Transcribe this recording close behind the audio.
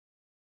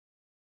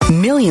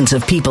Millions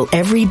of people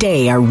every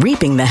day are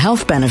reaping the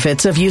health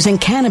benefits of using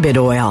cannabis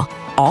oil,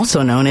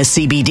 also known as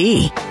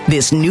CBD.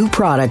 This new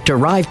product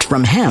derived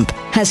from hemp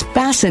has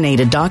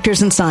fascinated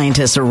doctors and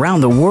scientists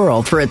around the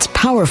world for its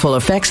powerful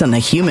effects on the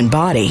human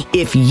body.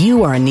 If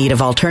you are in need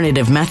of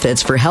alternative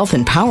methods for health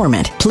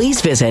empowerment, please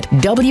visit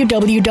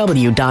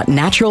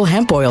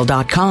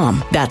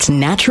www.naturalhempoil.com. That's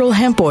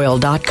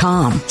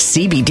naturalhempoil.com.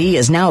 CBD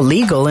is now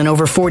legal in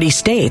over 40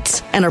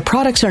 states, and our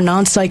products are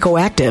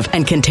non-psychoactive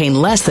and contain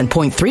less than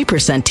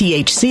 0.3%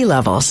 THC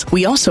levels.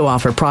 We also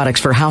offer products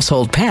for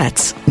household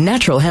pets.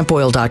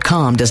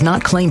 Naturalhempoil.com does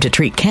not claim to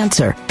treat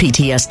cancer,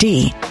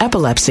 PTSD,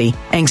 epilepsy,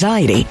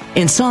 anxiety,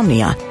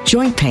 insomnia,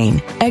 joint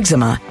pain,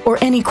 eczema, or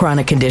any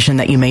chronic condition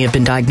that you may have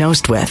been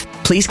diagnosed with.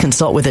 Please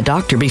consult with a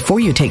doctor before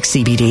you take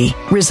CBD.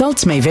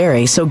 Results may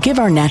vary, so give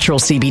our natural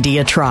CBD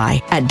a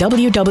try at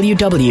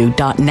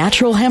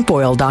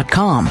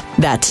www.naturalhempoil.com.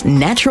 That's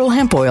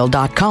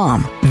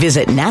naturalhempoil.com.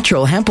 Visit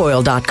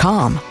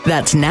naturalhempoil.com.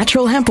 That's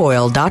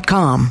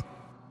naturalhempoil.com.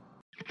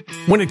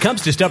 When it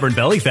comes to stubborn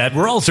belly fat,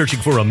 we're all searching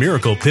for a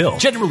miracle pill.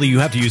 Generally, you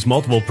have to use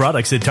multiple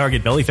products that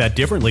target belly fat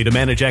differently to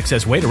manage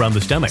excess weight around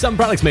the stomach. Some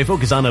products may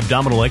focus on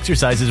abdominal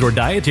exercises or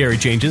dietary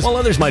changes, while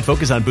others might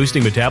focus on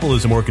boosting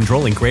metabolism or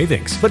controlling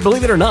cravings. But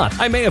believe it or not,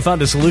 I may have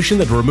found a solution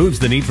that removes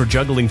the need for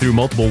juggling through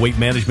multiple weight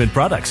management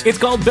products. It's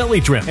called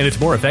Belly Trim, and it's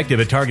more effective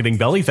at targeting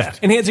belly fat,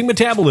 enhancing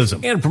metabolism,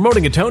 and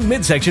promoting a toned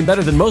midsection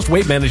better than most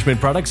weight management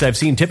products I've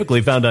seen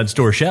typically found on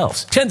store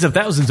shelves. Tens of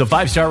thousands of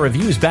 5-star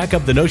reviews back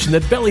up the notion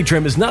that Belly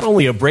Trim is not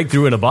only a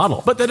breakthrough in a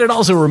bottle, but that it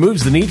also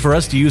removes the need for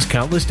us to use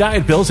countless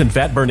diet pills and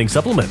fat-burning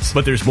supplements.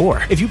 But there's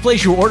more. If you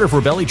place your order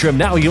for Belly Trim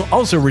now, you'll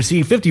also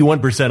receive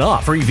 51%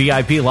 off, free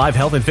VIP live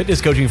health and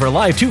fitness coaching for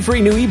life, 2 free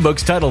new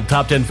ebooks titled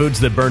Top 10 Foods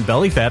That Burn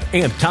Belly Fat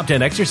and Top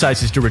 10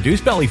 Exercises to Reduce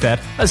Belly Fat,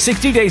 a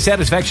 60-day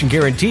satisfaction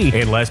guarantee,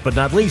 and last but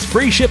not least,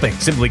 free shipping.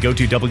 Simply go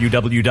to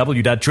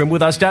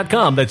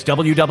www.trimwithus.com. That's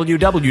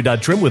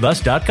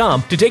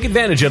www.trimwithus.com to take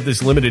advantage of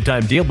this limited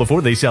time deal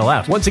before they sell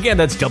out. Once again,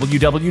 that's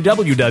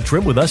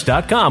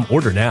www.trimwithus.com.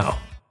 Order now.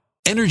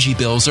 Energy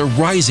bills are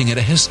rising at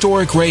a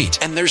historic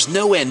rate, and there's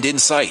no end in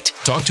sight.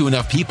 Talk to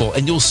enough people,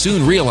 and you'll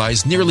soon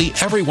realize nearly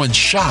everyone's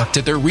shocked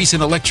at their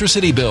recent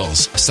electricity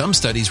bills. Some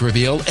studies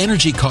reveal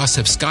energy costs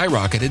have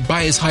skyrocketed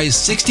by as high as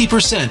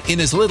 60%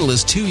 in as little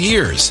as 2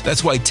 years.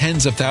 That's why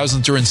tens of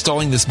thousands are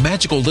installing this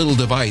magical little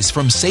device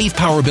from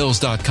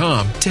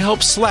SavePowerBills.com to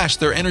help slash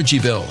their energy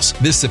bills.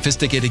 This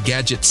sophisticated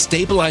gadget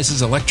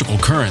stabilizes electrical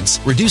currents,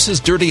 reduces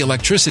dirty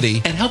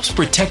electricity, and helps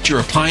protect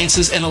your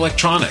appliances and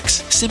electronics.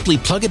 Simply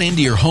plug it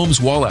into your home's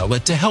wall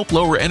outlet to help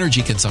lower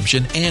energy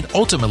consumption and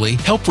ultimately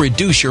help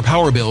reduce your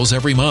power bills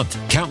every month.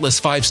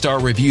 Countless 5-star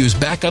reviews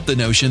back up the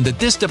notion that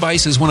this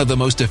device is one of the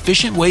most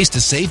efficient ways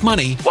to save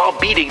money while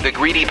beating the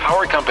greedy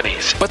power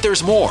companies. But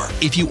there's more.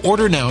 If you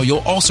order now, you'll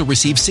also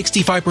receive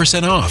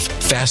 65% off,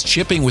 fast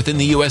shipping within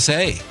the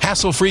USA,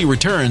 hassle-free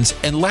returns,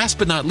 and last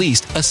but not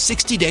least, a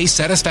 60-day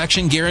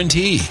satisfaction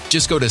guarantee.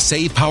 Just go to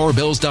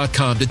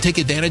SavePowerBills.com to take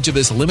advantage of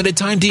this limited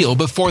time deal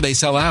before they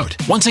sell out.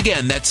 Once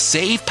again, that's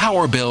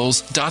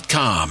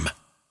SavePowerBills.com.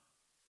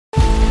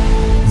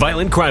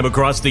 Violent crime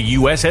across the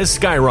U.S. has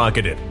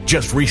skyrocketed.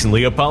 Just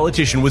recently, a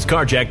politician was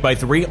carjacked by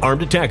 3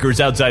 armed attackers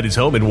outside his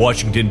home in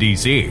Washington,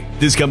 D.C.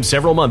 This comes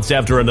several months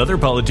after another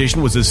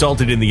politician was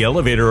assaulted in the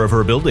elevator of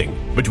her building.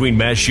 Between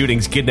mass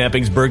shootings,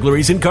 kidnappings,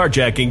 burglaries, and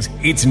carjackings,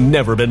 it's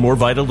never been more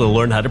vital to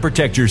learn how to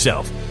protect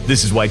yourself.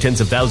 This is why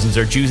tens of thousands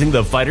are choosing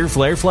the Fighter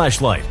Flare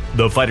flashlight.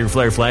 The Fighter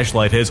Flare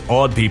flashlight has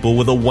awed people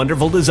with a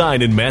wonderful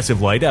design and massive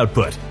light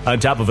output. On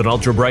top of an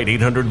ultra-bright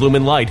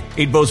 800-lumen light,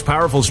 it boasts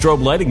powerful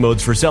strobe lighting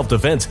modes for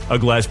self-defense, a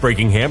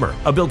glass-breaking hammer,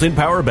 a built-in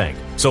power bank,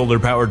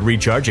 solar-powered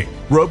recharging,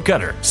 rope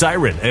cutter,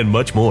 siren, and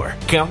much more.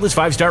 Countless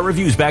 5-star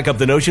reviews back up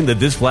the notion that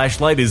this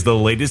flashlight is the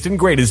latest and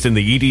greatest in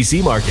the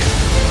EDC market.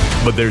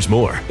 But there's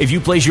more. If you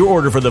place your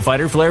order for the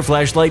Fighter Flare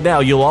flashlight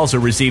now, you'll also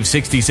receive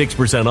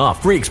 66%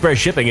 off, free express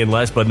shipping, and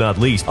last but not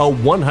least, a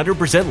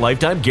 100%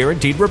 lifetime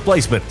guaranteed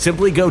replacement.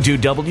 Simply go to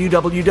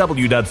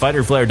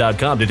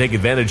www.fighterflare.com to take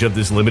advantage of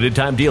this limited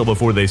time deal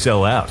before they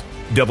sell out.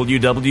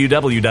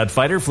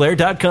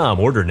 www.fighterflare.com.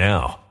 Order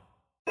now.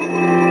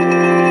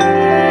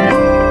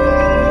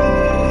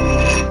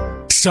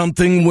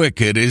 Something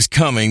wicked is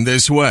coming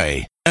this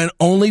way, and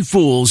only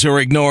fools are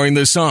ignoring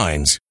the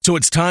signs. So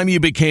it's time you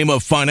became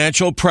a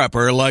financial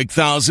prepper like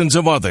thousands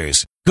of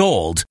others.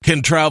 Gold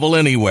can travel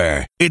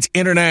anywhere. It's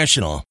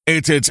international.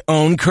 It's its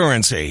own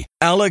currency.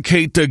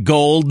 Allocate to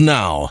gold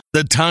now,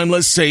 the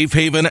timeless safe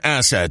haven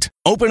asset.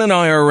 Open an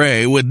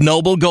IRA with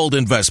Noble Gold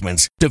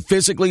Investments to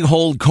physically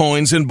hold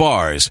coins and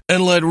bars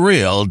and let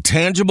real,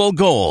 tangible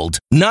gold,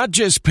 not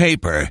just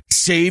paper,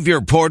 Save your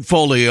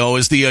portfolio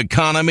as the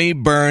economy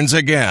burns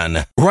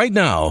again. Right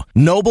now,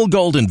 Noble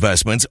Gold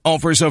Investments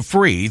offers a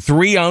free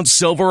 3-ounce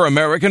silver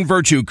American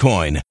Virtue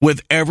coin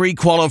with every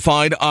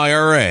qualified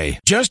IRA.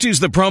 Just use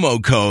the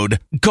promo code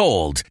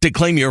GOLD to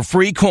claim your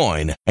free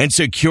coin and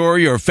secure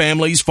your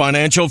family's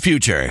financial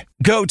future.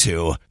 Go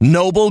to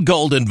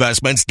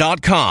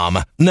noblegoldinvestments.com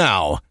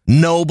now.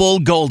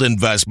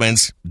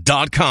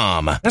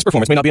 noblegoldinvestments.com. Past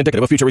performance may not be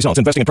indicative of future results.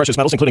 Investing in precious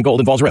metals, including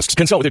gold, involves risks.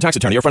 Consult with your tax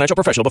attorney or financial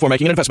professional before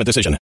making an investment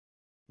decision.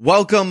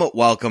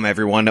 Welcome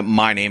everyone.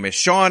 My name is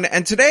Sean,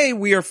 and today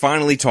we are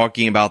finally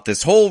talking about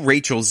this whole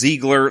Rachel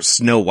Zegler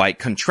Snow White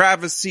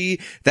controversy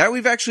that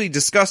we've actually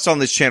discussed on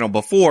this channel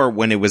before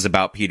when it was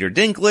about Peter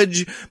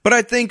Dinklage, but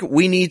I think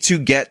we need to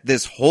get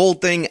this whole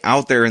thing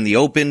out there in the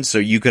open so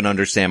you can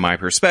understand my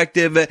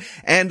perspective,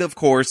 and of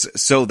course,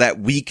 so that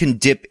we can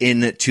dip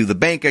into the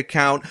bank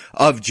account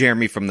of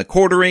Jeremy from The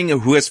Quartering,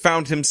 who has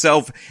found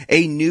himself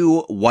a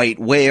new white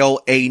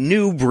whale, a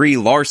new Brie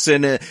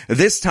Larson,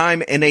 this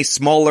time in a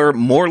smaller,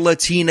 more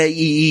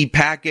Latina-y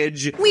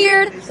package.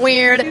 Weird.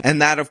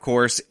 And that, of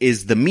course,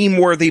 is the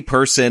meme-worthy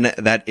person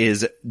that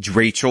is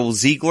Rachel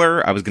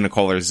Zegler. I was going to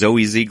call her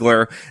Zoe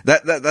Zegler.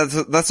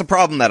 That's a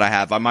problem that I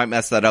have. I might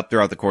mess that up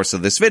throughout the course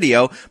of this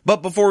video.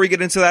 But before we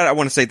get into that, I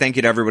want to say thank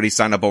you to everybody who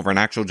signed up over on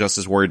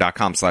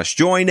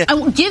actualjusticewarrior.com/join.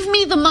 Give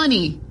me the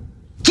money.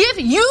 Give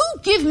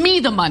me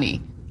the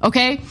money.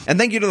 Okay? And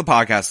thank you to the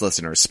podcast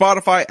listeners,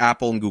 Spotify,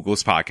 Apple, and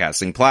Google's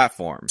podcasting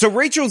platform. So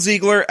Rachel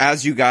Zegler,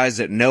 as you guys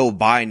know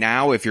by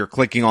now, if you're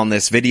clicking on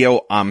this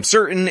video, I'm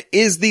certain,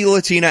 is the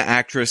Latina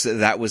actress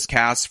that was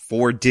cast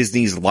for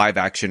Disney's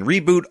live-action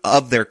reboot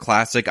of their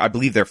classic, I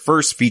believe their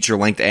first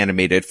feature-length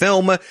animated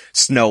film,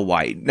 Snow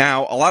White.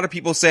 Now, a lot of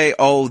people say,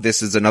 oh,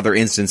 this is another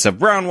instance of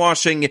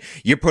brownwashing.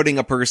 You're putting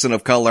a person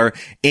of color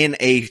in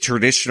a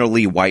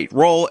traditionally white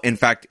role. In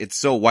fact, it's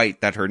so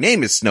white that her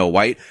name is Snow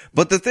White.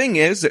 But the thing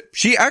is,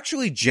 she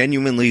actually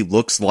genuinely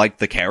looks like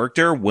the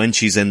character when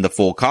she's in the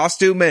full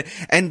costume,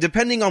 and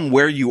depending on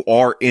where you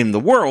are in the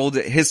world,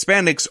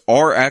 Hispanics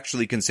are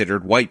actually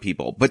considered white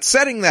people. But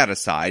setting that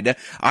aside,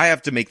 I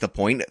have to make the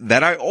point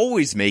that I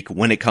always make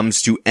when it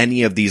comes to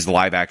any of these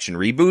live action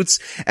reboots,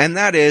 and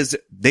that is,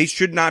 they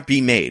should not be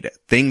made.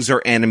 Things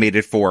are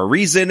animated for a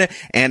reason.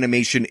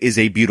 Animation is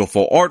a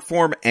beautiful art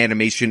form.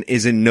 Animation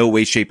is in no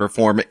way, shape, or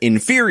form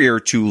inferior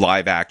to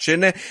live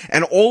action,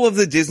 and all of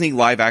the Disney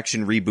live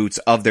action reboots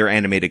of their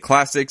animated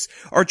classics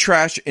are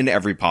trash in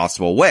every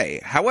possible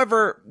way.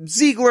 However,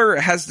 Zegler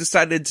has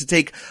decided to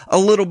take a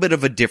little bit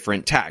of a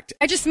different tact.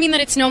 I just mean that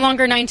it's no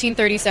longer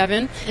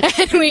 1937,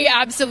 and we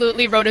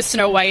absolutely wrote a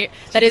Snow White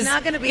that is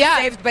not going to be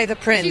saved by the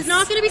prince. She's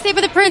not going to be saved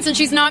by the prince, and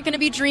she's not going to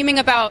be dreaming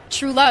about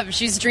true love.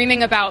 She's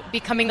dreaming about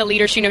becoming the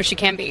leader she knows she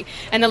can be,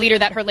 and the leader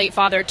that her late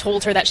father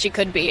told her that she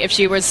could be if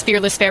she was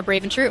fearless, fair,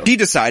 brave, and true. She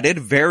decided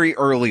very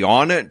early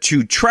on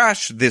to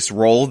trash this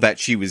role that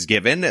she was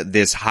given,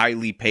 this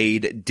highly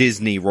paid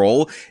Disney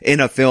role,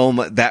 in a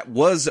film that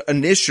was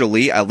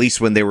initially, at least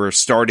when they were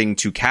starting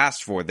to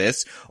cast for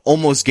this,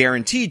 almost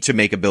guaranteed to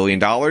make $1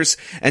 billion,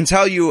 and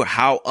tell you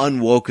how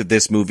unwoke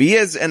this movie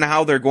is and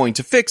how they're going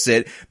to fix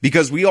it,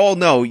 because we all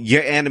know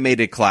your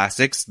animated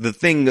classics, the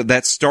thing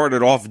that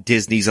started off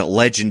Disney's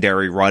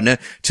legendary run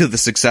to the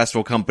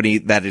successful company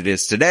that it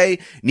is today,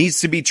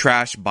 needs to be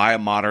trashed by a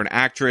modern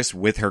actress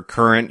with her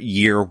current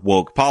year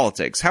woke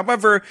politics.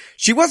 However,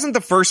 she wasn't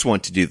the first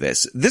one to do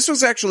this. This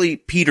was actually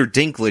Peter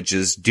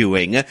Dinklage's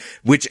doing,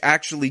 which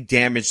actually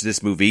damaged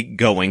this movie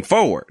going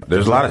forward.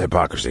 There's a lot of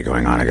hypocrisy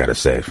going on, I gotta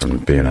say, from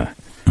being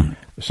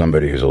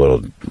somebody who's a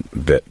little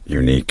bit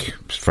unique,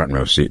 front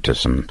row seat to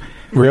some...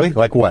 Really?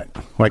 Like what?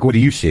 Like what do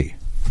you see?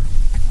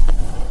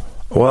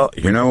 Well,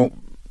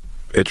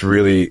 it's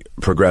really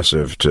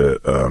progressive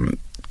to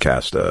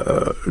cast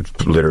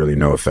literally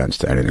no offense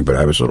to anything, but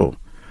I was a little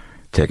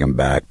taken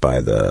back by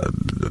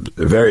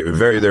they're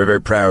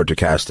very proud to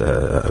cast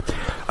a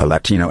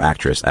Latino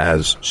actress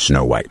as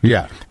Snow White.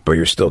 Yeah. But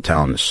you're still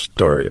telling the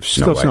story of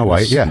Snow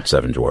White, yeah.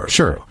 Seven Dwarfs.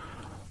 Sure.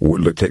 So,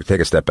 look, take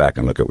a step back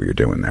and look at what you're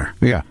doing there.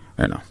 Yeah.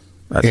 I know.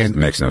 That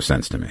makes no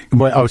sense to me.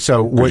 But,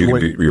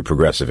 you're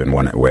progressive in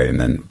one way,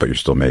 but you're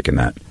still making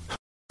that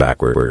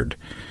backward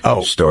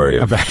story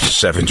of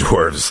Seven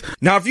Dwarves.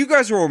 Now, if you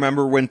guys will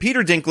remember, when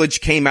Peter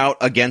Dinklage came out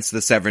against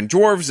the Seven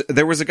Dwarves,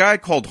 there was a guy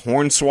called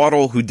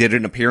Hornswoggle who did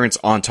an appearance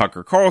on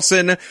Tucker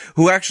Carlson,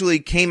 who actually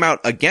came out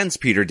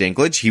against Peter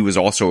Dinklage. He was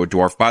also a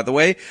dwarf, by the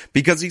way,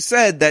 because he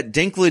said that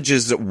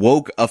Dinklage's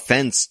woke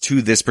offense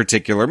to this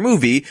particular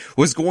movie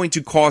was going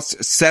to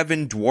cost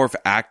 7 dwarf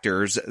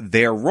actors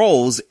their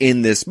roles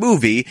in this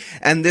movie,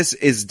 and this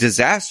is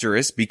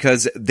disastrous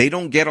because they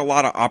don't get a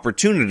lot of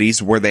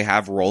opportunities where they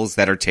have roles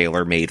that are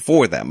tailor-made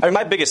for them. I mean,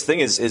 my biggest thing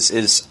is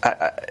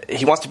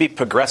he wants to be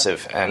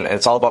progressive, and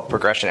it's all about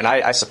progression, and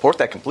I support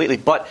that completely,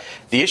 but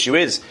the issue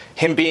is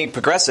him being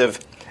progressive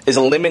is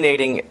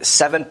eliminating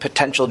 7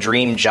 potential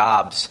dream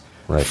jobs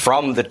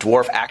from the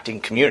dwarf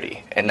acting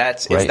community, and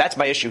that's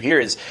my issue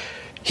here. Is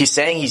he's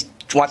saying he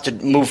wants to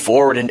move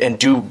forward and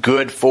do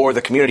good for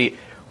the community.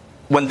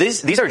 when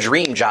these are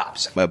dream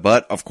jobs.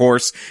 But of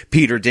course,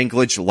 Peter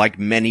Dinklage, like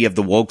many of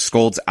the woke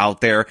scolds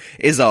out there,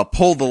 is a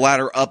pull the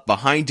ladder up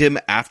behind him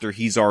after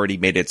he's already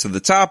made it to the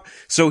top.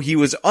 So he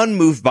was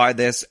unmoved by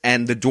this,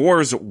 and the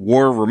doors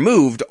were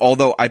removed,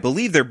 although I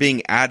believe they're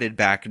being added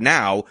back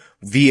now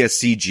via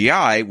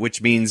CGI,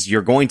 which means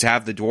you're going to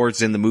have the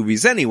dwarves in the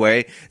movies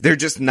anyway. They're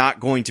just not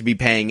going to be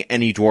paying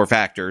any dwarf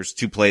actors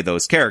to play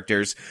those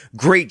characters.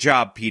 Great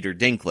job, Peter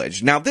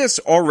Dinklage. Now, this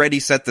already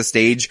set the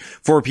stage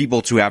for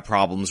people to have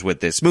problems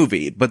with this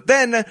movie. But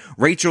then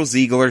Rachel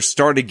Ziegler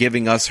started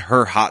giving us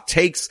her hot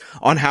takes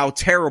on how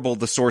terrible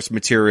the source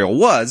material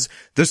was,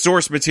 the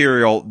source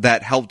material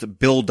that helped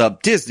build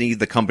up Disney,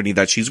 the company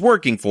that she's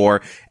working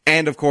for,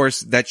 and of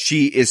course that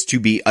she is to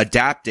be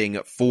adapting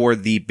for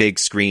the big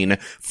screen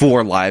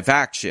for live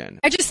action.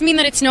 I just mean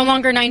that it's no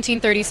longer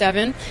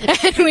 1937,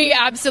 and we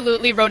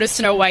absolutely wrote a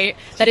Snow White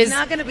that is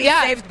not going to be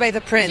saved by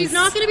the prince. She's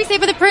not going to be saved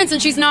by the prince,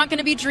 and she's not going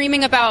to be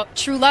dreaming about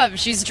true love.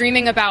 She's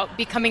dreaming about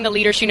becoming the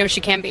leader she knows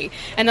she can be,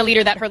 and the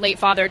leader that her late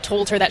father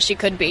told her that she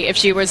could be if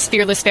she was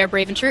fearless, fair,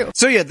 brave, and true.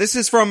 So yeah, this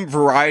is from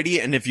Variety,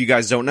 and if you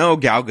guys don't know,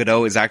 Gal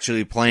Gadot is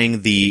actually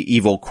playing the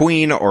evil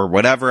queen or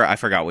whatever. I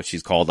forgot what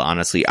she's called,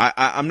 honestly.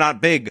 I'm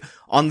not big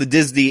on the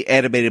Disney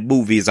animated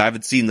movies. I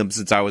haven't seen them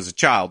since I was a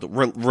child.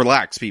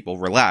 Relax, people,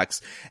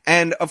 relax.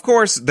 And of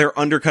course, they're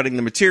undercutting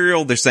the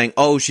material. They're saying,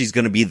 oh, she's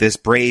going to be this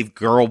brave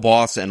girl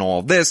boss and all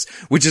of this,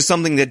 which is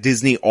something that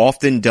Disney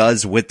often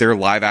does with their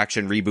live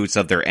action reboots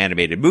of their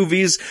animated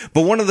movies.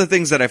 But one of the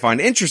things that I find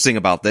interesting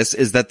about this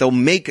is that they'll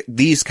make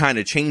these kind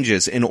of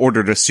changes in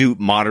order to suit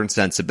modern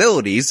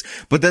sensibilities,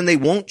 but then they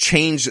won't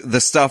change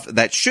the stuff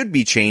that should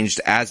be changed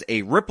as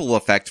a ripple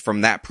effect from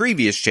that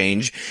previous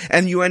change.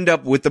 And you end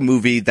up with a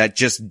movie that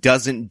just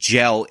doesn't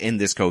gel in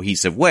this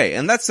cohesive way.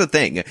 And that's the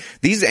thing.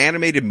 These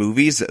animated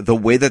movies, the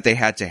way that they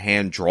had to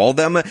hand draw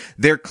them,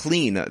 they're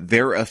clean,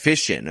 they're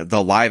efficient.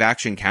 The live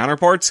action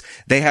counterparts,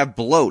 they have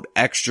bloat,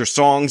 extra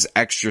songs,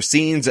 extra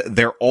scenes.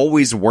 They're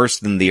always worse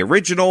than the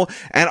original.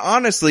 And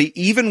honestly,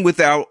 even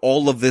without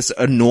all of this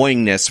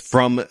annoyingness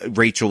from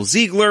Rachel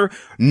Ziegler,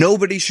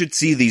 nobody should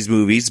see these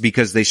movies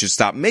because they should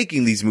stop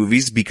making these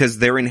movies because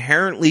they're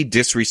inherently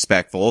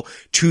disrespectful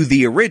to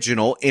the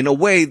original in a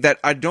way that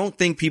I don't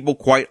think people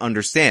quite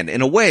understand,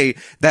 in a way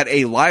that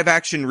a live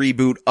action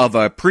reboot of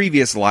a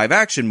previous live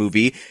action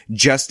movie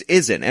just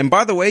isn't. And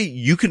by the way,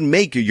 you can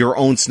make your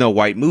own Snow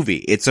White movie.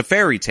 It's a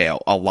fairy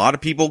tale. A lot of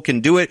people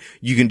can do it.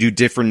 You can do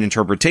different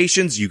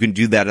interpretations. You can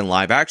do that in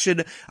live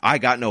action. I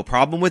got no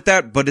problem with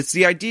that, but it's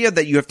the idea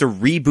that you have to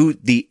reboot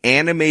the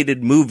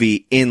animated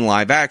movie in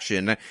live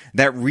action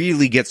that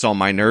really gets on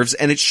my nerves,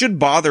 and it should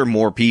bother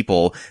more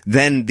people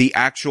than the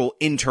actual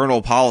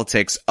internal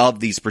politics of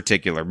these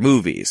particular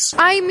movies.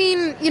 I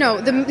mean, you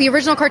know, the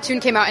original cartoon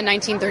came out in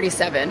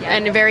 1937,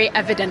 and very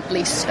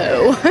evidently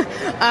so.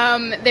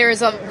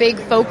 There's a big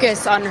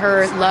focus on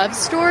her love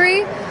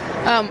story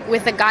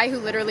with a guy who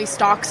literally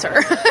stalks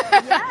her.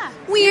 Yeah.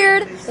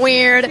 Weird.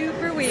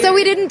 Super weird. So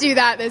we didn't do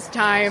that this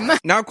time.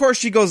 Now, of course,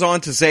 she goes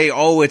on to say,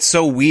 oh, it's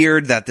so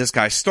weird that this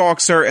guy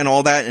stalks her and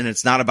all that, and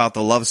it's not about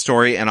the love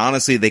story. And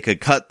honestly, they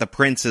could cut the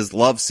prince's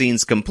love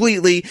scenes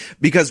completely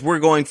because we're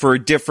going for a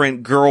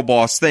different girl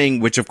boss thing,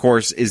 which of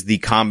course is the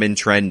common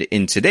trend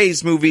in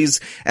today's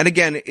movies. And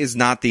again, is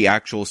not the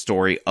actual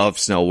story of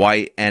Snow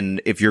White.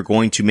 And if you're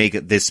going to make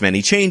this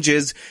many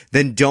changes,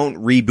 then don't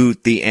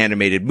reboot the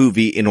animated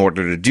movie in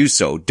order to do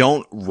so.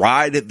 Don't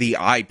ride the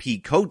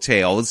IP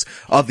coattails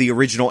of the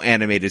original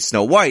animated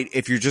Snow White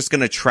if you're just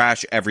gonna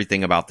trash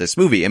everything about this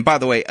movie. And by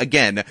the way,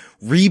 again,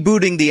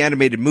 rebooting the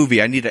animated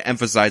movie, I need to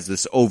emphasize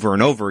this over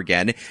and over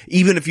again,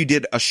 even if you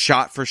did a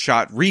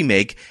shot-for-shot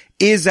remake,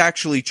 is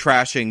actually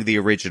trashing the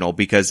original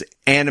because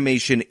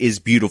animation is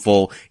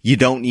beautiful. You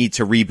don't need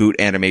to reboot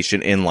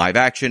animation in live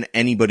action.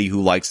 Anybody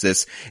who likes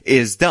this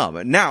is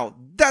dumb. Now,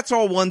 that's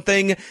all one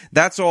thing.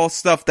 That's all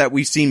stuff that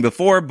we've seen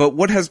before. But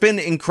what has been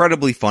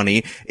incredibly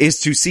funny is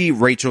to see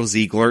Rachel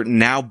Ziegler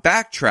now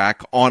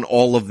backtrack on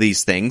all of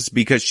these things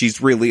because she's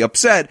really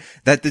upset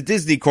that the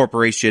Disney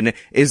Corporation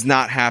is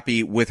not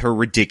happy with her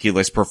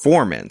ridiculous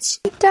performance.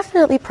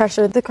 Definitely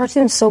pressured. The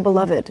cartoon's so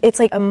beloved. It's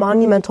like a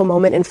monumental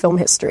moment in film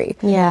history.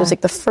 Yeah. It was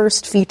like the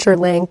first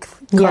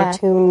feature-length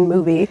cartoon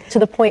movie to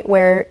the point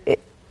where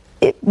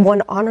it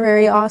won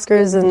honorary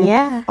Oscars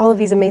and all of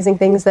these amazing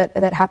things that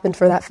happened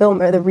for that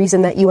film are the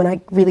reason that you and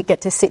I really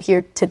get to sit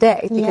here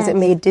today because it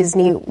made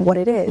Disney what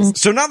it is.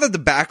 So now that the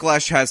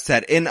backlash has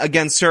set in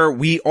against her,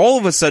 we all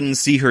of a sudden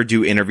see her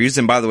do interviews.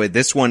 And by the way,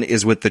 this one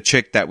is with the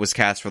chick that was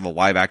cast for the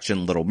live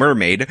action Little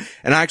Mermaid.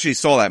 And I actually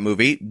saw that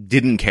movie,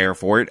 didn't care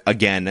for it.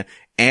 Again,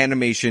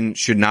 animation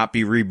should not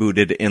be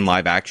rebooted in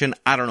live action.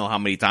 I don't know how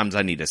many times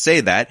I need to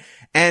say that.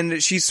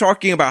 And she's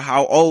talking about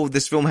how, oh,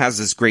 this film has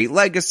this great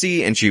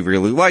legacy and she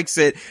really likes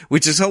it,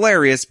 which is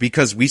hilarious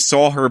because we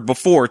saw her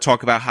before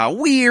talk about how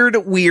weird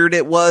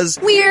it was.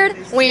 Weird.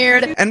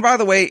 And by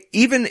the way,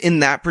 even in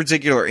that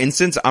particular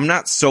instance, I'm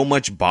not so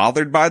much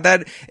bothered by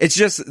that. It's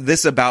just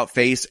this about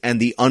face and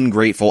the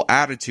ungrateful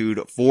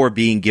attitude for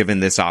being given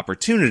this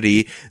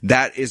opportunity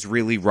that is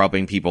really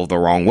rubbing people the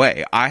wrong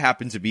way. I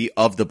happen to be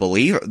of the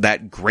belief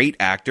that great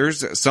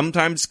actors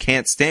sometimes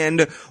can't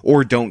stand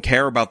or don't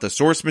care about the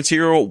source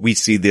material. We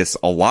see this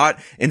a lot.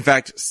 In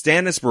fact,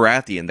 Stannis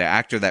Baratheon, the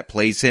actor that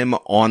plays him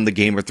on the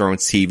Game of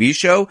Thrones TV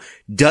show,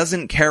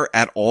 doesn't care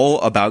at all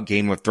about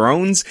Game of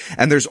Thrones.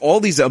 And there's all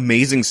these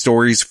amazing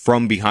stories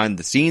from behind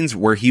the scenes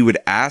where he would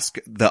ask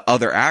the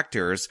other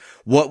actors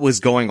what was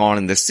going on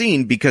in the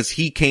scene because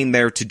he came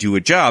there to do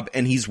a job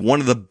and he's one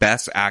of the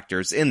best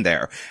actors in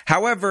there.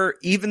 However,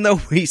 even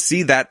though we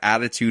see that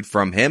attitude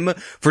from him,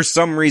 for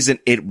some reason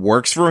it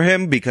works for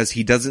him because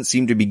he doesn't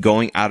seem to be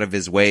going out of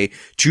his way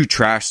to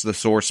trash the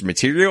source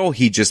material.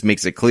 He just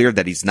makes it clear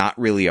that he's not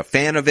really a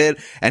fan of it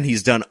and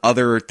he's done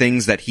other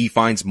things that he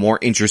finds more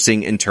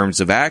interesting in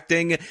terms of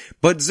acting.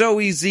 But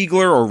Zoe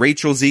Ziegler, or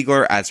Rachel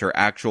Ziegler as her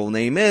actual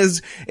name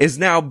is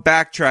now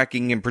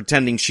backtracking and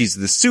pretending she's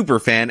the super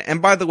fan.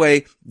 And by the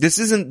way, this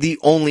isn't the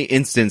only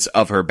instance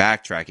of her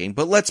backtracking,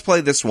 but let's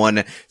play this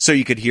one so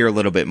you could hear a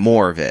little bit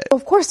more of it.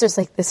 Of course, there's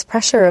like this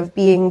pressure of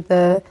being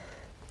the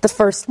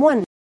first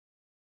one.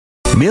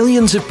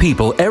 Millions of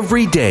people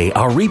every day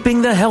are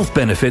reaping the health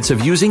benefits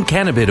of using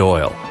cannabis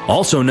oil,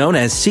 also known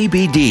as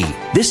CBD.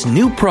 This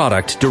new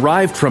product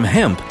derived from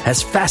hemp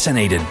has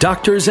fascinated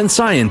doctors and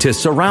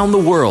scientists around the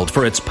world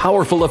for its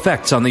powerful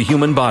effects on the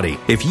human body.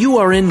 If you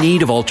are in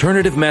need of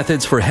alternative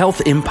methods for health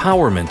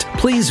empowerment,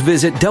 please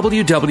visit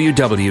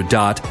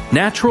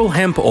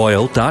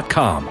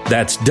www.naturalhempoil.com.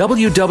 That's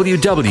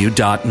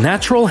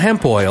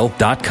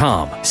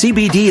www.naturalhempoil.com.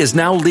 CBD is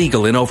now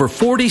legal in over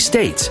 40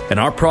 states, and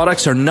our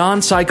products are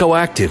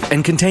non-psychoactive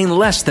and contain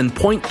less than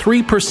 0.3%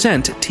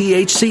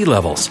 THC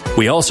levels.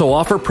 We also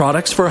offer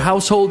products for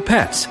household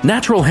pets.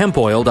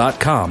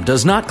 NaturalHempOil.com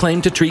does not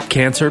claim to treat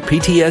cancer,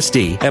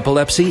 PTSD,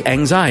 epilepsy,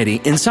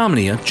 anxiety,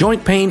 insomnia,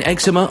 joint pain,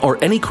 eczema, or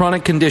any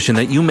chronic condition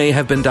that you may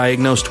have been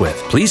diagnosed with.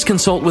 Please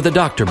consult with a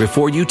doctor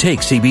before you take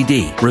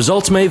CBD.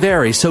 Results may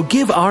vary, so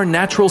give our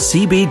natural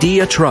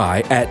CBD a try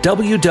at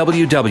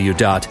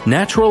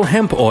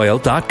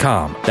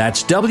www.naturalhempoil.com.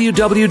 That's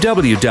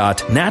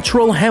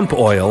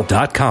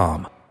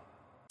www.naturalhempoil.com.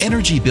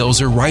 Energy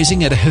bills are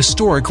rising at a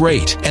historic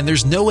rate, and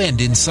there's no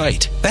end in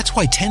sight. That's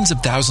why tens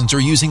of thousands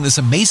are using this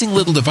amazing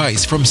little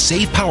device from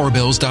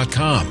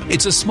SavePowerBills.com.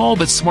 It's a small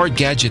but smart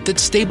gadget that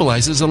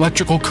stabilizes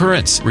electrical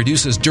currents,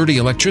 reduces dirty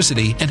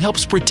electricity, and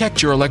helps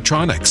protect your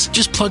electronics.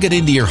 Just plug it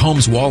into your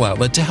home's wall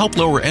outlet to help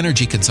lower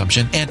energy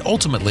consumption and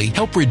ultimately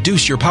help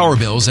reduce your power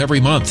bills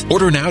every month.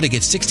 Order now to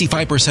get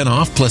 65%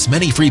 off plus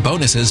many free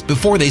bonuses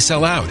before they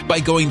sell out by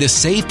going to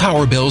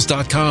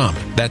SavePowerBills.com.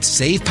 That's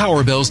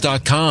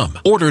SavePowerBills.com.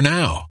 Order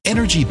now.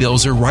 Energy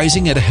bills are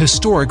rising at a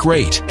historic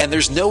rate, and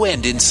there's no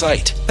end in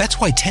sight.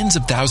 That's why tens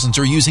of thousands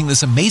are using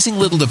this amazing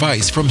little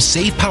device from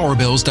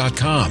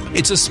SavePowerBills.com.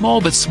 It's a small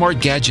but smart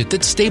gadget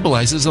that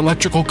stabilizes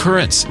electrical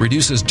currents,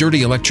 reduces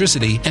dirty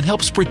electricity, and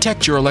helps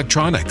protect your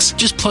electronics.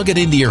 Just plug it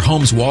into your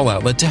home's wall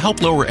outlet to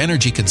help lower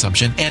energy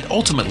consumption and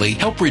ultimately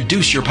help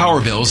reduce your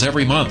power bills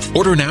every month.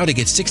 Order now to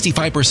get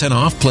 65%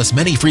 off plus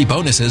many free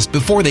bonuses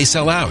before they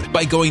sell out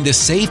by going to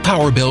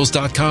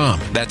SavePowerBills.com.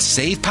 That's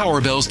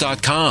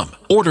SavePowerBills.com.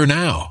 Order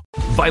now.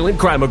 Violent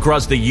crime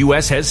across the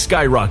U.S. has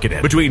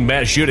skyrocketed. Between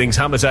mass shootings,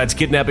 homicides,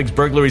 kidnappings,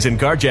 burglaries, and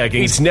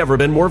carjackings, it's never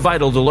been more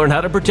vital to learn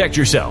how to protect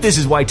yourself. This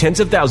is why tens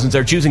of thousands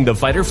are choosing the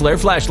Fighter Flare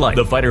flashlight.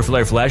 The Fighter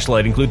Flare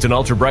flashlight includes an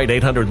ultra-bright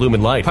 800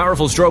 lumen light,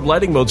 powerful strobe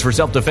lighting modes for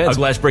self-defense, a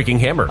glass-breaking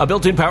hammer, a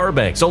built-in power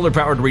bank,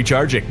 solar-powered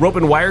recharging, rope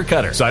and wire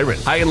cutter, siren,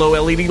 high and low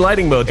LED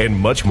lighting mode, and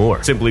much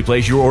more. Simply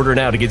place your order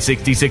now to get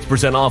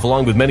 66% off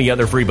along with many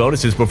other free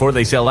bonuses before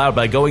they sell out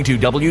by going to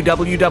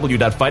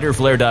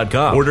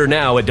www.fighterflare.com. Order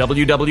now at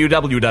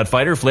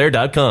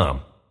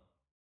www.fighterflare.com.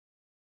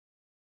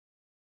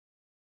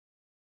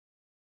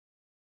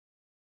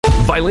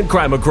 Violent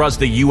crime across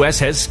the U.S.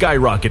 has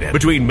skyrocketed.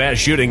 Between mass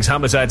shootings,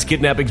 homicides,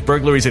 kidnappings,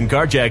 burglaries, and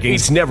carjackings,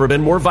 it's never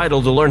been more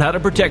vital to learn how to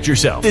protect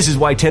yourself. This is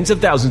why tens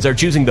of thousands are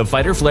choosing the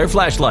Fighter Flare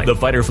flashlight. The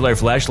Fighter Flare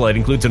flashlight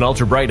includes an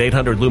ultra-bright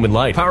 800 lumen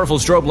light, powerful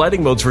strobe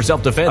lighting modes for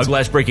self-defense, a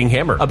glass-breaking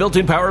hammer, a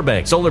built-in power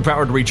bank,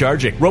 solar-powered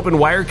recharging, rope and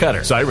wire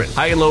cutter, siren,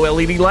 high and low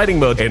LED lighting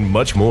mode, and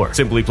much more.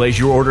 Simply place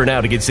your order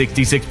now to get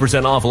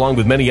 66% off along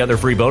with many other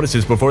free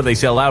bonuses before they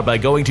sell out by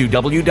going to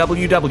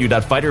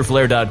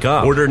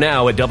www.fighterflare.com. Order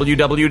now at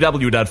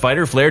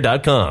www.fighterflare.com.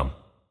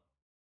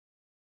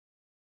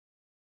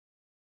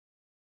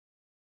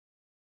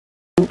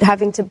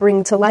 Having to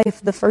bring to life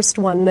the first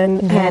one,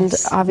 and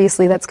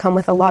obviously that's come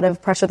with a lot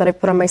of pressure that I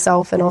put on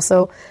myself, and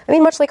also, I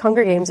mean, much like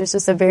Hunger Games, there's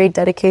just a very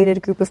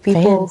dedicated group of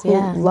people who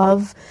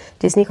love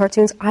Disney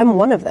cartoons. I'm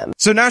one of them.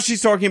 So now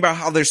she's talking about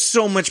how there's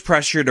so much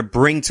pressure to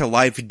bring to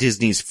life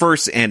Disney's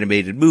first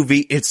animated movie.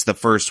 It's the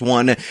first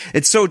one.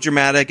 It's so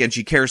dramatic, and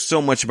she cares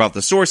so much about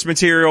the source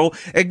material.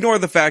 Ignore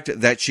the fact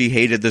that she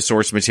hated the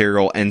source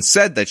material and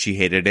said that she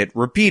hated it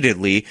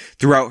repeatedly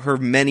throughout her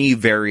many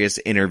various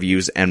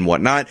interviews and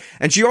whatnot.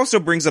 And she also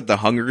brings brings up the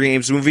Hunger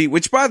Games movie,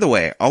 which, by the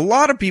way, a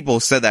lot of people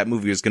said that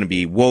movie was going to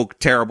be woke,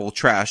 terrible,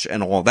 trash,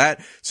 and all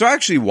that. So I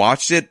actually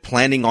watched it,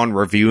 planning on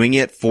reviewing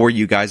it for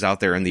you guys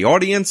out there in the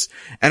audience.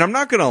 And I'm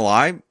not going to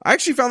lie, I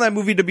actually found that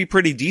movie to be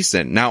pretty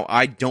decent. Now,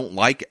 I don't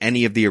like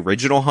any of the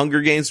original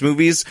Hunger Games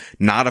movies,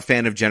 not a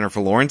fan of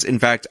Jennifer Lawrence. In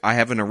fact, I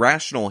have an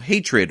irrational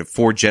hatred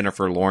for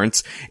Jennifer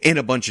Lawrence in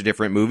a bunch of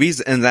different movies,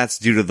 and that's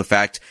due to the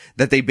fact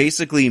that they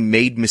basically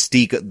made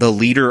Mystique the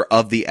leader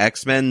of the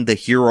X-Men, the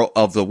hero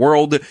of the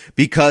world,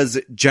 because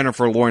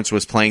Jennifer Lawrence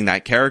was playing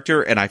that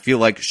character, and I feel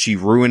like she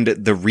ruined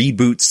the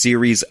reboot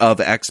series of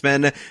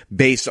X-Men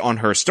based on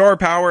her star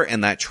power,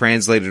 and that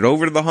translated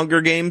over to the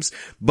Hunger Games.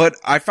 But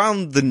I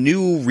found the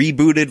new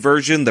rebooted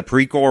version, the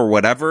prequel or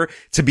whatever,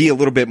 to be a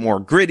little bit more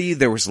gritty.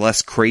 There was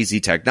less crazy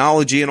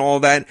technology and all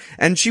that,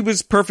 and she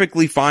was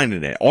perfectly fine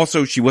in it.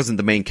 Also, she wasn't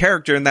the main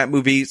character in that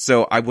movie,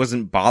 so I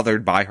wasn't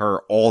bothered by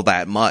her all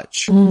that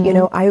much. You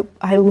know,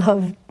 I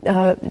love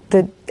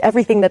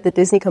everything that the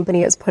Disney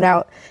company has put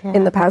out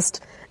in the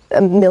past a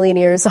million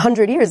years,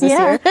 100 years this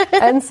year.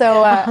 And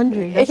so,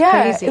 100, that's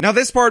crazy. Now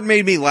this part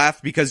made me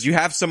laugh because you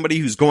have somebody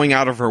who's going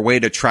out of her way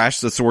to trash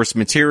the source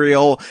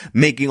material,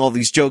 making all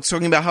these jokes,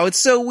 talking about how it's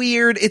so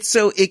weird, it's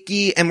so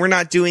icky, and we're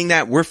not doing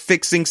that. We're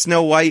fixing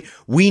Snow White.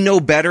 We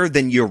know better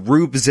than your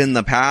rubes in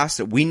the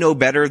past. We know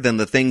better than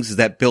the things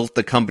that built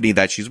the company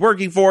that she's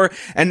working for.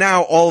 And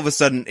now all of a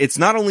sudden, it's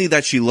not only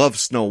that she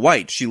loves Snow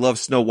White, she loves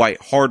Snow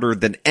White harder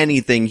than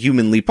anything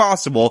humanly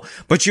possible,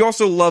 but she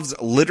also loves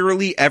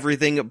literally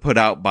everything put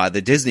out by the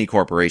Disney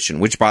Corporation,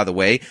 which, by the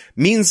way,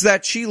 means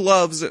that she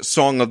loves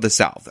Song of the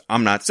South.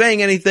 I'm not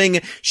saying anything.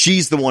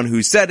 She's the one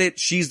who said it.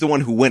 She's the one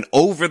who went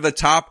over the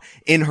top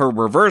in her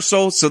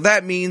reversal. So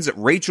that means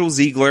Rachel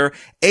Ziegler,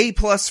 A+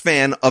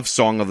 fan of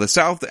Song of the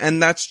South,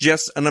 and that's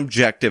just an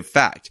objective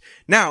fact.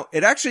 Now,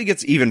 it actually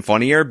gets even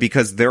funnier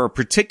because there are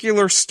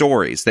particular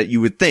stories that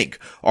you would think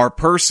are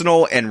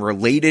personal and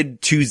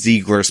related to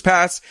Ziegler's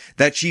past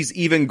that she's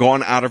even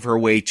gone out of her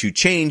way to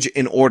change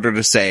in order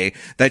to say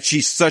that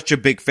she's such a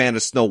big fan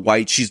of Snow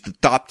White. She's the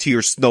top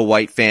tier Snow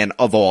White fan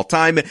of all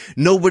time.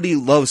 Nobody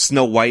loves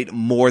Snow White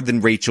more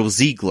than Rachel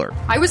Ziegler.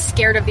 I was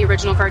scared of the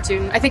original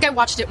cartoon. I think I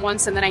watched it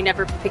once and then I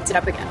never picked it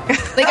up again.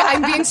 Like,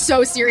 I'm being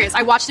so serious.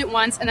 I watched it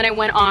once and then I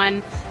went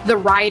on the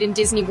ride in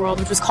Disney World,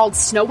 which was called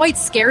Snow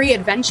White's Scary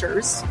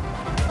Adventures.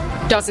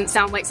 Doesn't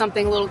sound like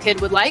something a little kid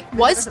would like.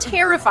 Was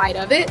terrified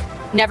of it.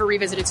 Never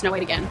revisited Snow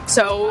White again.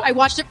 So I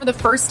watched it for the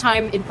first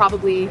time in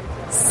probably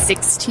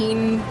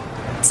 17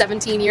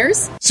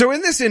 years. So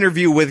in this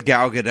interview with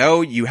Gal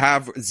Gadot, you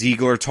have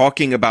Ziegler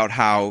talking about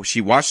how she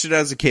watched it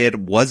as a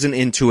kid, wasn't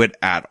into it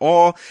at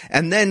all,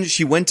 and then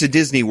she went to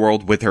Disney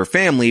World with her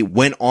family,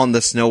 went on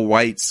the Snow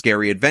White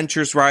Scary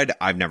Adventures ride.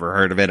 I've never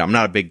heard of it. I'm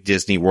not a big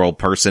Disney World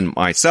person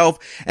myself,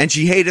 and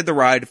she hated the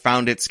ride,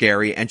 found it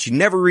scary, and she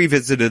never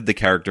revisited the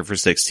character for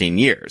 16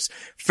 years.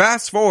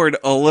 Fast forward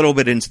a little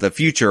bit into the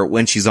future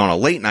when she's on a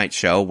late night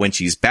show, when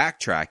she's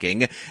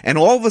backtracking, and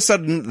all of a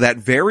sudden that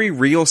very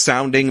real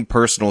sounding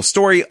personal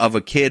story of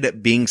a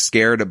kid being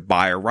scared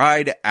by a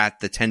ride at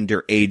the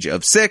tender age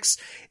of 6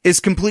 is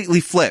completely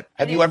flipped.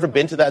 Have you ever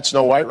been to that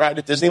Snow White ride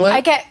at Disneyland?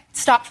 I get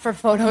stopped for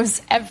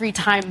photos every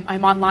time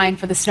I'm online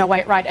for the Snow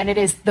White ride, and it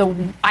is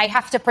I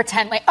have to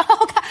pretend like, oh,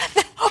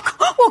 God,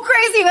 well,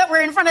 crazy that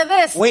we're in front of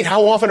this. Wait,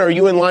 how often are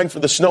you in line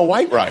for the Snow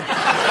White ride?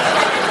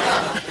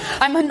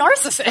 I'm a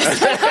narcissist.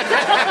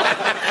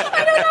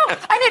 I don't know.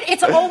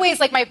 It's always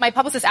like my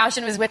publicist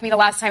Ashton was with me the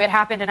last time it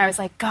happened, and I was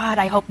like, God,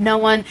 I hope no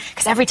one,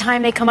 because every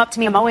time they come up to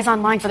me, I'm always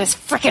online for this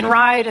freaking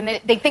ride, and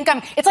they think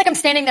it's like I'm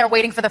standing there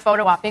waiting for the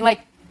photo op, being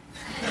like,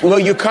 well,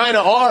 you kind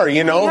of are,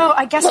 you know? No,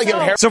 I guess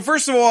so. So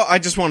first of all, I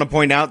just want to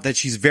point out that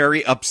she's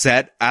very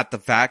upset at the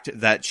fact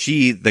that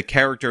the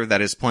character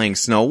that is playing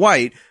Snow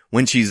White,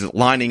 when she's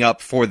lining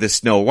up for the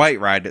Snow White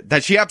ride,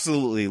 that she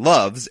absolutely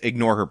loves,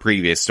 ignore her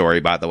previous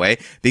story, by the way,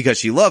 because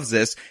she loves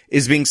this,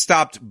 is being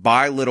stopped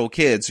by little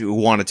kids who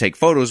want to take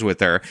photos with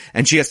her,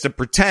 and she has to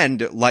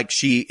pretend like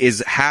she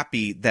is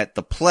happy that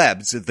the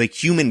plebs, the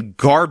human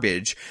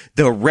garbage,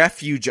 the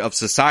refuge of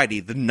society,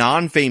 the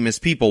non-famous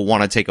people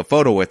want to take a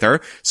photo with her.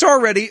 So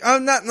already,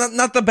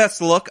 not the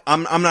best look.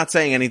 I'm not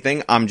saying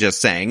anything, I'm just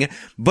saying.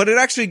 But it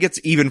actually gets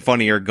even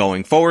funnier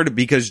going forward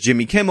because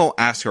Jimmy Kimmel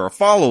asked her a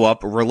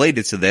follow-up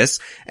related to this,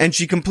 and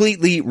she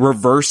completely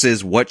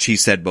reverses what she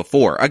said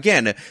before.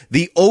 Again,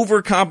 the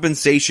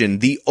overcompensation,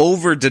 the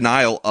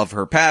over-denial of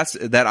her past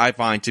that I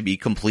find to be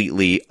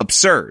completely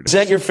absurd. Is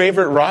that your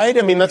favorite ride?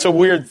 I mean, that's a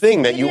weird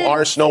thing that you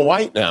are Snow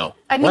White now.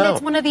 I mean,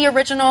 It's one of the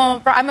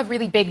original. I'm a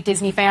really big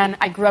Disney fan.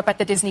 I grew up at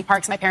the Disney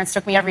parks. My parents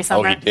took me every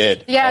summer. Oh, you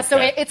did? Yeah,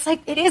 okay. So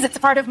it's a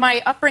part of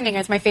my upbringing.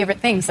 It's my favorite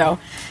thing. So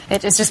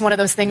it's just one of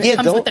those things that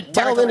comes with the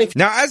territory.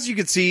 Now, as you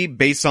can see,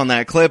 based on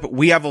that clip,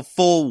 we have a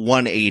full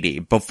 180.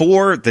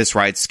 Before, this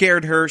ride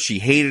scared her. She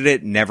hated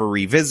it, never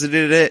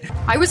revisited it.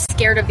 I was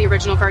scared of the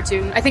original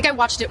cartoon. I think I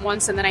watched it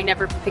once and then I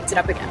never picked it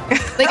up again.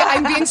 Like,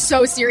 I'm being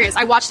so serious.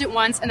 I watched it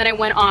once and then I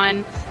went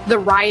on the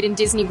ride in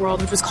Disney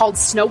World, which was called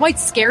Snow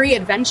White's Scary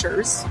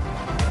Adventures.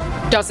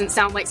 Doesn't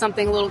sound like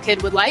something a little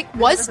kid would like.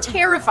 Was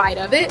terrified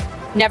of it.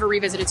 never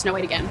revisited Snow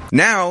White again.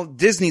 Now,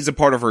 Disney's a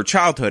part of her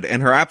childhood,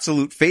 and her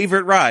absolute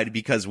favorite ride,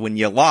 because when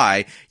you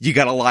lie, you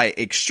gotta lie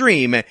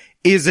extreme,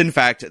 is in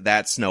fact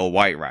that Snow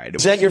White ride.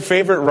 Is that your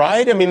favorite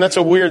ride? I mean, that's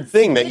a weird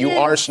thing that you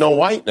are Snow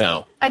White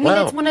now. I mean,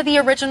 it's one of the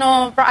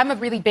original. I'm a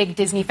really big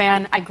Disney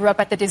fan. I grew up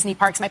at the Disney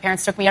parks. My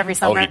parents took me every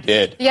summer. Oh, you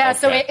did? Yeah, Okay.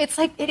 so it's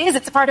like, it is.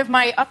 It's a part of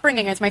my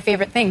upbringing. It's my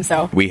favorite thing,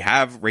 so. We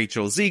have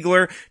Rachel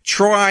Ziegler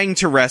trying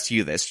to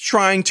rescue this,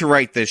 trying to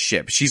right this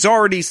ship. She's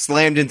already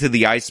slammed into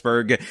the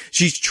iceberg.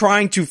 She's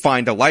trying to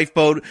find a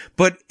lifeboat,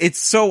 but it's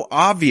so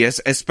obvious,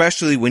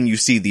 especially when you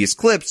see these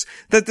clips,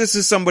 that this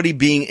is somebody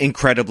being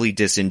incredibly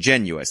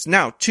disingenuous.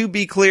 Now, to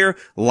be clear,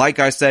 like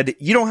I said,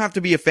 you don't have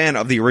to be a fan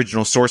of the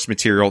original source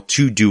material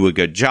to do a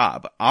good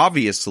job.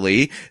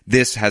 Obviously,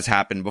 this has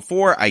happened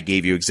before. I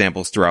gave you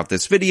examples throughout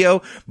this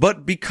video,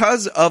 but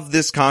because of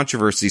this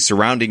controversy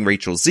surrounding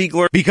Rachel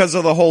Ziegler, because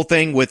of the whole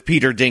thing with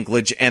Peter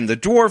Dinklage and the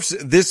dwarfs,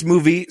 this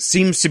movie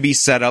seems to be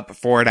set up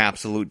for an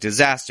absolute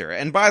disaster.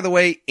 And by the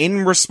way,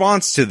 in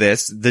response to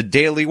this, the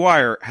Daily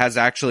Wire has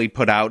actually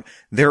put out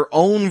their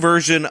own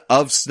version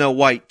of Snow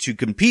White to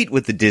compete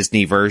with the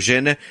Disney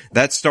version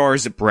that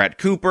stars Brett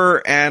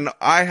Cooper, and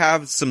I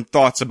have some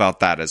thoughts about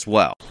that as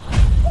well.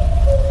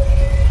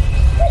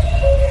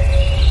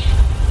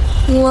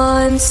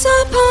 Once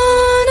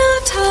upon a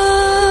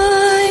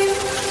time,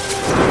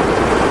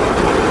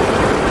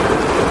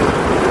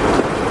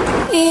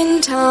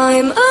 in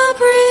time a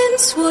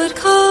prince would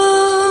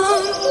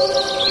come.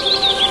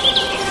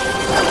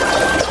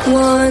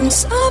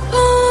 Once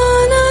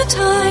upon a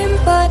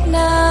time, but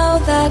now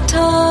that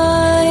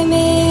time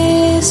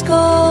is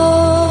gone.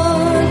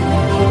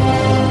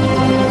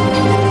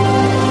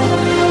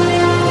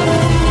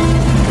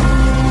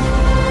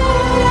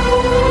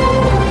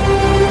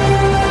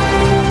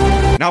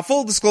 Now,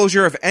 full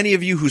disclosure, if any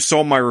of you who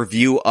saw my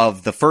review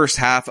of the first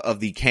half of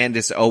the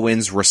Candace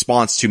Owens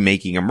response to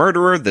Making a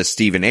Murderer, the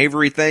Stephen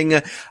Avery thing,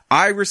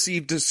 I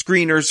received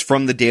screeners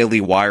from the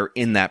Daily Wire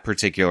in that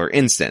particular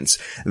instance.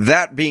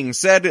 That being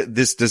said,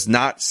 this does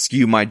not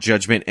skew my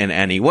judgment in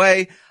any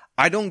way.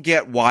 I don't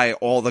get why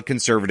all the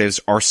conservatives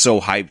are so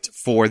hyped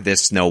for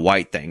this Snow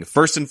White thing.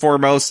 First and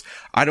foremost,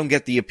 I don't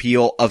get the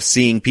appeal of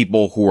seeing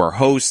people who are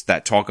hosts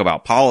that talk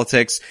about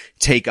politics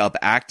take up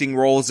acting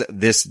roles.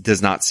 This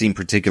does not seem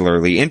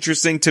particularly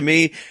interesting to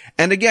me.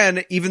 And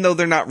again, even though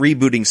they're not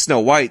rebooting Snow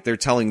White, they're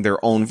telling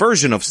their own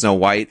version of Snow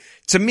White.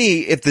 To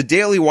me, if the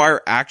Daily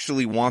Wire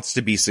actually wants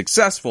to be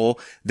successful,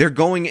 they're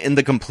going in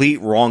the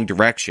complete wrong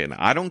direction.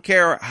 I don't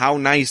care how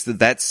nice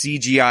that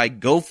CGI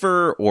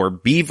gopher or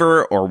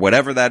beaver or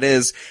whatever that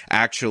is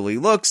actually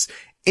looks.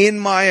 In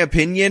my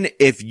opinion,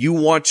 if you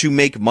want to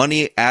make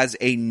money as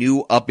a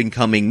new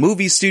up-and-coming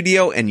movie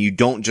studio and you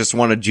don't just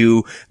want to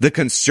do the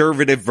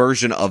conservative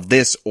version of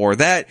this or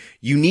that,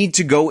 you need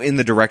to go in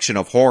the direction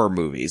of horror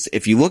movies.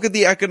 If you look at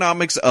the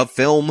economics of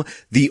film,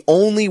 the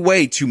only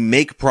way to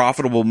make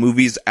profitable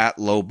movies at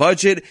low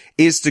budget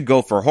is to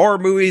go for horror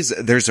movies.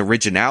 There's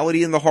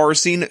originality in the horror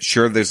scene.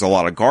 Sure, there's a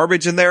lot of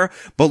garbage in there,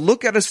 but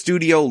look at a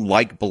studio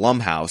like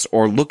Blumhouse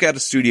or look at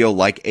a studio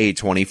like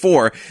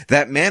A24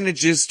 that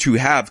manages to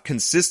have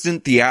consistent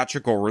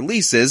theatrical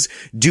releases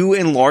due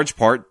in large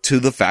part to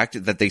the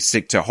fact that they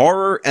stick to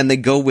horror and they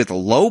go with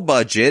low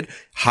budget,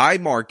 high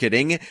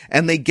marketing,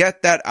 and they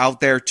get that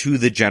out there to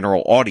the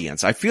general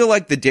audience. I feel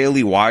like the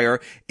Daily Wire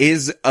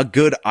is a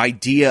good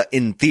idea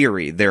in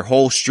theory. Their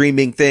whole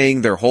streaming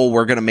thing, their whole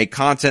we're gonna make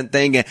content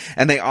thing,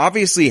 and they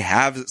obviously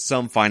have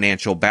some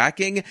financial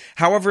backing.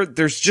 However,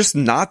 there's just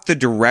not the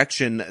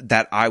direction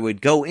that I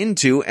would go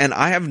into, and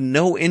I have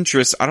no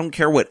interest. I don't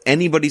care what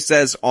anybody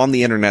says on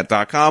the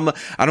internet.com.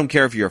 I don't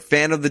care if you're a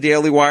fan of the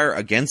Daily Wire,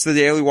 against the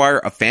Daily Wire,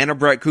 a fan of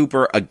Brett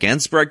Cooper,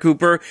 against Brett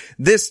Cooper.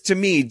 This to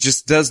me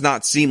just does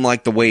not seem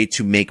like the way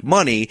to make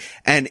money.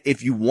 And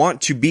if you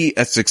want to be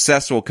a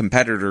successful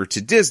competitor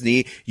to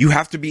Disney, you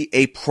have to be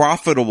a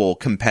profitable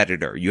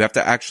competitor. You have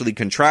to actually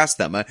contrast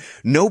them.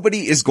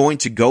 Nobody is going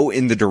to go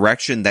in the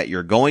direction that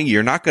you're going.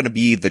 You're not going to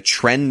be the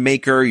trend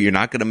maker. You're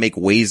not going to make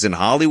waves in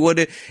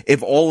Hollywood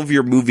if all of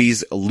your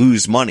movies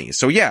lose money.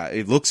 So yeah,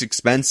 it looks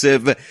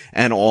expensive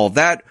and all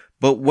that,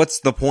 but what's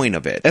the point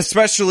of it?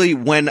 Especially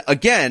when,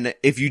 again,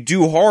 if you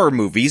do horror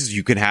movies,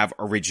 you can have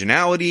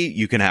originality,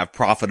 you can have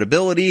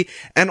profitability,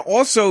 and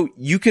also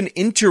you can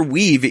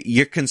interweave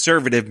your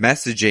conservative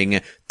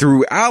messaging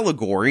through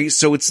allegory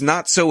so it's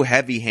not so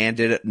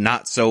heavy-handed,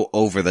 not so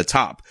over the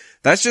top.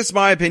 That's just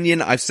my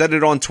opinion. I've said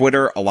it on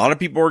Twitter. A lot of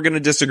people are going to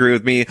disagree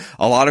with me.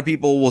 A lot of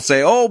people will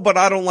say, oh, but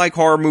I don't like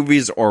horror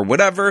movies or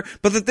whatever.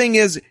 But the thing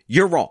is,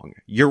 you're wrong.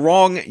 You're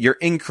wrong. You're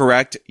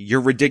incorrect.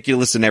 You're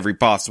ridiculous in every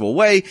possible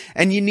way.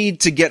 And you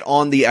need to get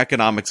on the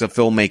economics of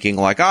filmmaking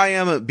like I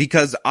am,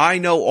 because I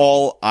know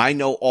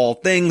all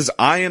things.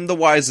 I am the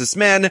wisest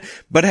man.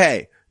 But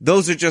hey,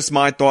 those are just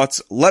my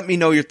thoughts. Let me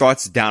know your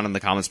thoughts down in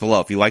the comments below.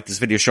 If you like this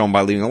video, show them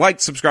by leaving a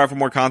like, subscribe for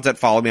more content,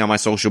 follow me on my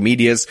social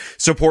medias,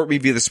 support me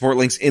via the support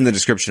links in the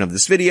description of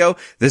this video.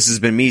 This has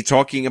been me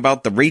talking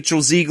about the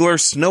Rachel Ziegler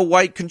Snow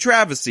White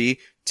controversy.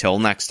 Till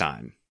next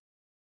time.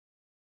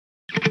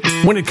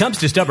 When it comes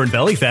to stubborn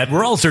belly fat,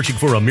 we're all searching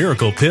for a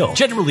miracle pill.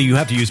 Generally, you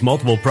have to use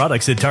multiple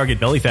products that target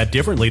belly fat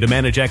differently to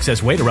manage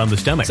excess weight around the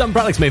stomach. Some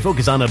products may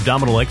focus on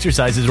abdominal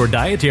exercises or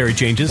dietary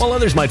changes, while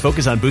others might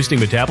focus on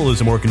boosting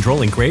metabolism or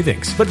controlling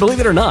cravings. But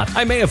believe it or not,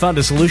 I may have found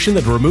a solution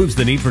that removes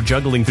the need for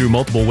juggling through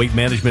multiple weight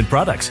management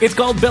products. It's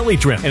called Belly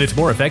Trim, and it's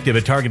more effective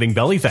at targeting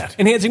belly fat,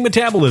 enhancing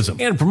metabolism,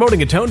 and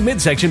promoting a toned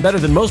midsection better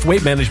than most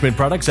weight management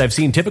products I've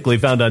seen typically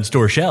found on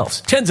store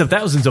shelves. Tens of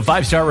thousands of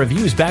 5-star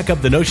reviews back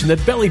up the notion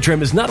that Belly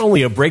Trim is not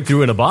only a breakthrough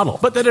in a bottle,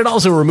 but that it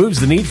also removes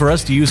the need for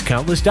us to use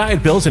countless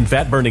diet pills and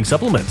fat-burning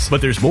supplements. But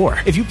there's more.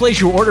 If you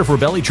place your order for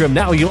Belly Trim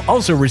now, you'll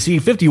also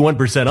receive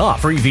 51%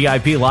 off, free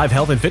VIP live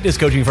health and fitness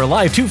coaching for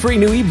life, 2 free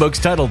new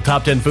ebooks titled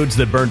Top 10 Foods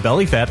That Burn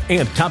Belly Fat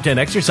and Top 10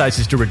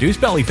 Exercises to Reduce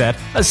Belly Fat,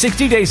 a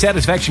 60-day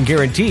satisfaction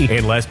guarantee,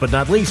 and last but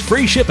not least,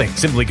 free shipping.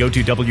 Simply go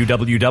to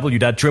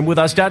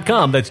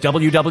www.trimwithus.com. That's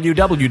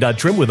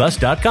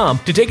www.trimwithus.com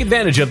to take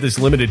advantage of this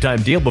limited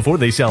time deal before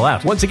they sell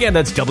out. Once again,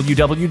 that's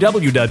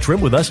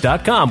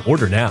www.trimwithus.com.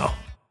 Order now.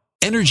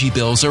 Energy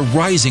bills are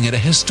rising at a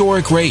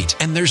historic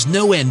rate, and there's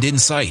no end in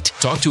sight.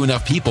 Talk to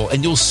enough people,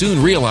 and you'll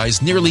soon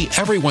realize nearly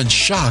everyone's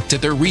shocked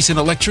at their recent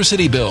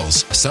electricity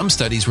bills. Some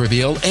studies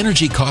reveal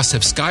energy costs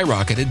have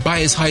skyrocketed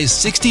by as high as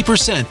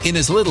 60% in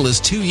as little as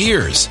 2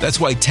 years. That's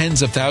why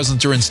tens of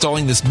thousands are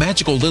installing this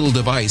magical little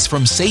device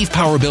from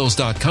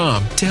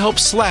SavePowerBills.com to help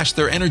slash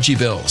their energy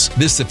bills.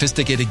 This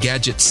sophisticated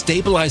gadget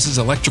stabilizes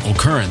electrical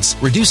currents,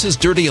 reduces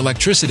dirty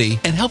electricity,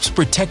 and helps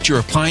protect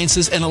your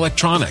appliances and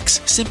electronics.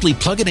 Simply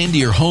plug it into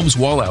your home's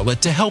wall outlet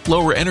to help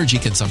lower energy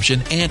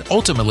consumption and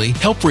ultimately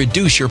help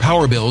reduce your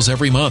power bills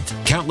every month.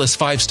 Countless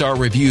 5-star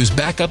reviews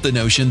back up the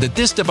notion that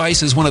this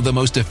device is one of the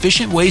most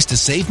efficient ways to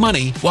save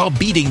money while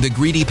beating the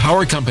greedy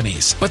power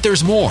companies. But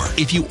there's more.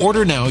 If you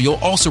order now, you'll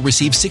also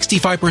receive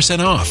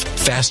 65% off,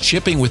 fast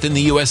shipping within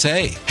the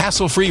USA,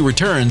 hassle-free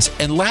returns,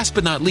 and last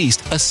but not least,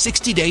 a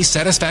 60-day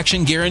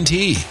satisfaction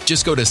guarantee.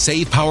 Just go to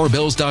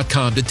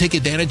SavePowerBills.com to take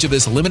advantage of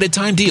this limited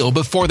time deal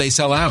before they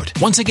sell out.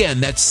 Once again,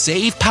 that's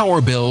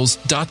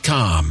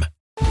SavePowerBills.com.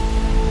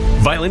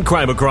 Violent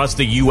crime across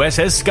the U.S.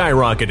 has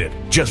skyrocketed.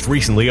 Just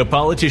recently, a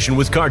politician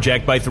was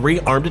carjacked by 3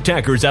 armed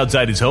attackers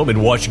outside his home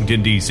in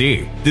Washington,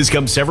 D.C. This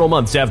comes several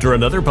months after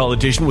another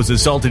politician was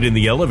assaulted in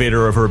the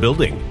elevator of her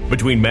building.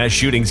 Between mass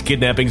shootings,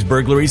 kidnappings,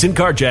 burglaries, and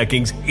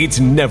carjackings, it's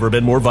never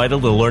been more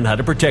vital to learn how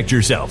to protect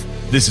yourself.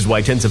 This is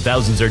why tens of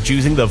thousands are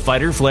choosing the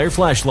Fighter Flare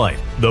flashlight.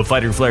 The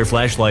Fighter Flare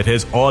flashlight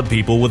has awed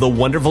people with a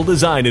wonderful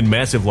design and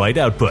massive light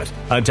output.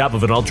 On top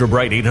of an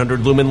ultra-bright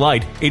 800-lumen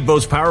light, it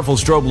boasts powerful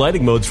strobe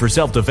lighting modes for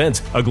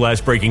self-defense, a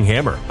glass-breaking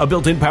hammer, a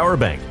built-in power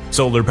bank,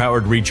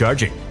 solar-powered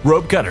recharging,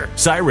 rope cutter,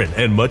 siren,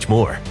 and much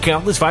more.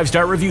 Countless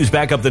 5-star reviews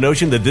back up the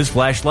notion that this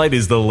flashlight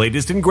is the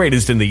latest and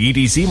greatest in the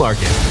EDC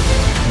market.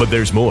 But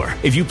there's more.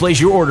 If you place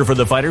your order for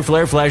the Fighter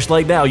Flare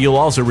flashlight now, you'll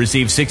also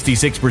receive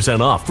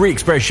 66% off, free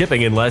express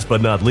shipping, and last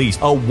but not least,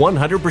 a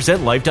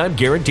 100% lifetime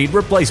guaranteed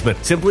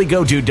replacement. Simply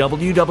go to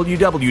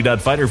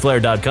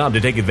www.fighterflare.com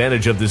to take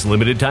advantage of this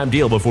limited time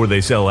deal before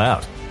they sell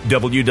out.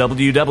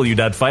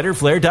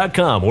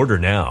 www.fighterflare.com. Order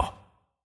now.